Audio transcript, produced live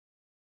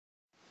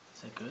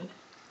Is that good?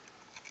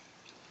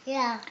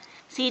 Yeah.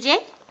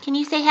 CJ, can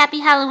you say Happy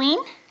Halloween?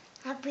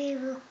 Happy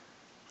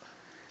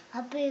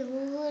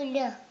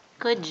Halloween.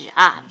 Good Can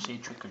job. you say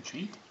trick or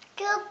treat?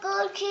 Trick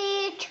or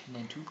treat. And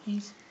then two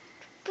please?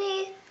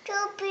 Two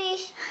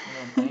please. And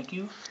then thank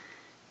you?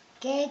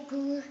 Thank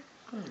you.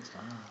 Good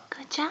job.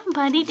 Good job,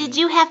 buddy. Did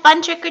you have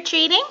fun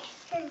trick-or-treating?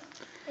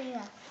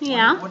 Yeah.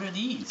 Yeah. What are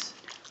these?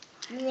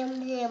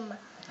 Yum.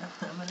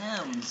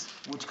 M&M's.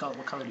 What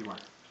color do you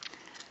want?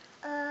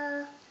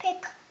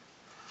 Pick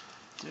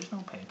There's no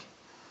pink.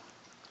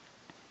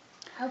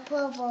 a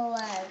purple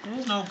one.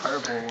 There's no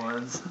purple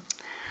ones.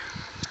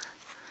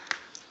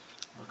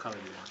 What color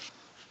do you want?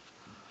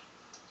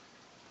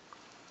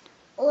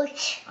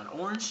 Orange. An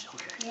orange?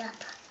 Okay. Yep.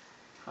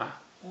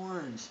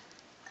 Orange.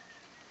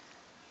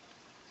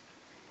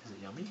 Is it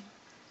yummy?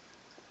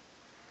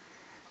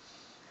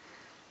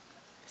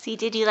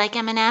 CJ, do you like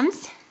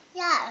M&M's?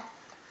 Yeah.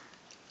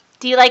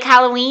 Do you like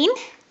Halloween?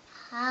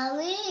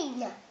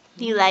 Halloween.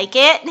 Do you like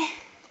it?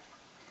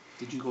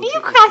 Did you go Are you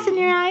trick or crossing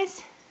treating? your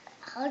eyes?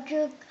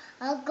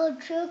 I'll go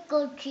trick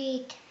or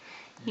treat.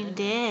 You You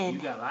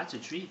did. got lots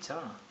of treats,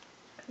 huh?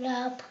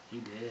 Yep.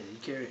 You did. You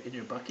carry it in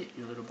your bucket,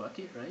 your little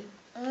bucket, right?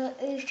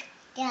 It's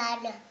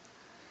done.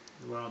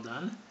 We're all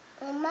done?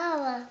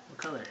 Mama, What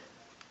color?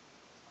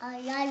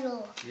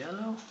 yellow.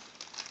 Yellow?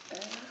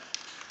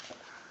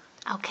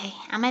 Okay,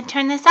 I'm going to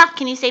turn this off.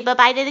 Can you say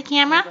bye-bye to the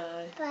camera?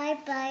 Bye.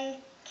 Bye-bye,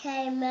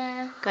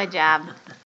 camera. Good job.